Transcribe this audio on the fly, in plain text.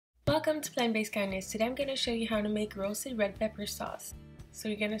Welcome to Plant-Based Kindness. Today I'm going to show you how to make roasted red pepper sauce. So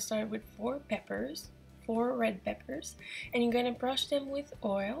you're going to start with four red peppers, and you're going to brush them with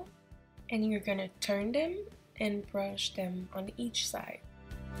oil, and you're going to turn them and brush them on each side.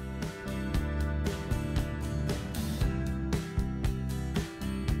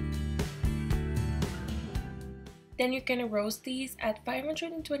 Then you're going to roast these at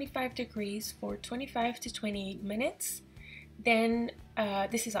 525 degrees for 25 to 28 minutes. Then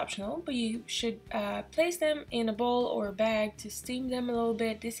this is optional, but you should place them in a bowl or a bag to steam them a little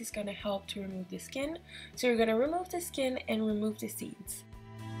bit. This is going to help to remove the skin. So you're going to remove the skin and remove the seeds.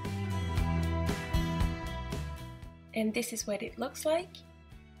 And this is what it looks like.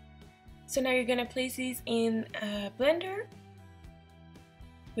 So now you're going to place these in a blender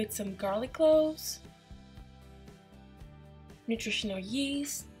with some garlic cloves, nutritional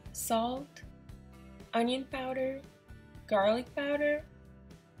yeast, salt, onion powder, garlic powder,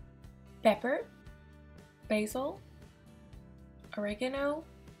 pepper, basil, oregano,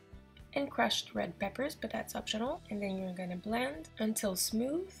 and crushed red peppers, but that's optional. And then you're gonna blend until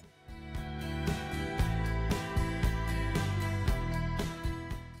smooth.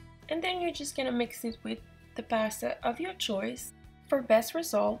 And then you're just gonna mix it with the pasta of your choice. For best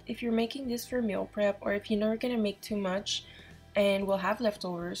result, if you're making this for meal prep, or if you're not gonna make too much and will have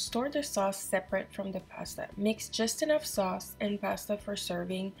leftovers, store the sauce separate from the pasta. Mix just enough sauce and pasta for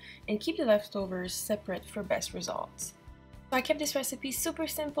serving and keep the leftovers separate for best results. So I kept this recipe super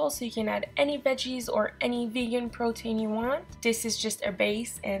simple, so you can add any veggies or any vegan protein you want. This is just a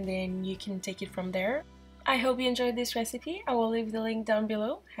base and then you can take it from there. I hope you enjoyed this recipe. I will leave the link down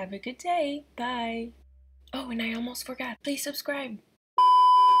below. Have a good day. Bye. Oh, and I almost forgot. Please subscribe.